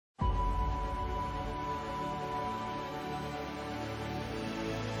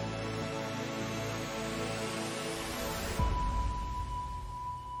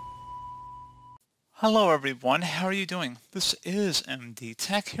Hello everyone, how are you doing? This is MD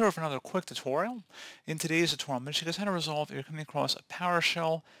Tech here with another quick tutorial. In today's tutorial, I'm going to show you guys how to resolve if you're coming across a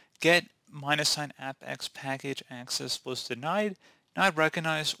PowerShell Get-appxpackage access was denied, not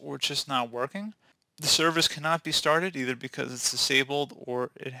recognized, or just not working. The service cannot be started either because it's disabled or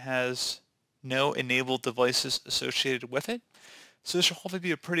it has no enabled devices associated with it. So this should hopefully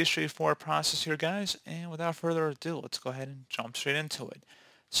be a pretty straightforward process here, guys, and without further ado, let's go ahead and jump straight into it.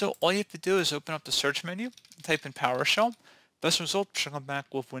 So all you have to do is open up the search menu, type in PowerShell. Best result should come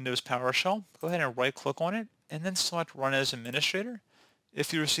back with Windows PowerShell. Go ahead and right click on it and then select Run as Administrator.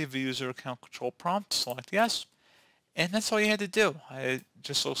 If you receive a user account control prompt, select Yes. And that's all you had to do. It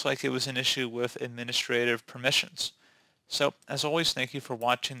just looks like it was an issue with administrative permissions. So as always, thank you for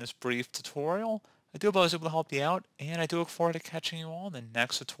watching this brief tutorial. I do hope I was able to help you out, and I do look forward to catching you all in the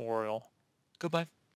next tutorial. Goodbye.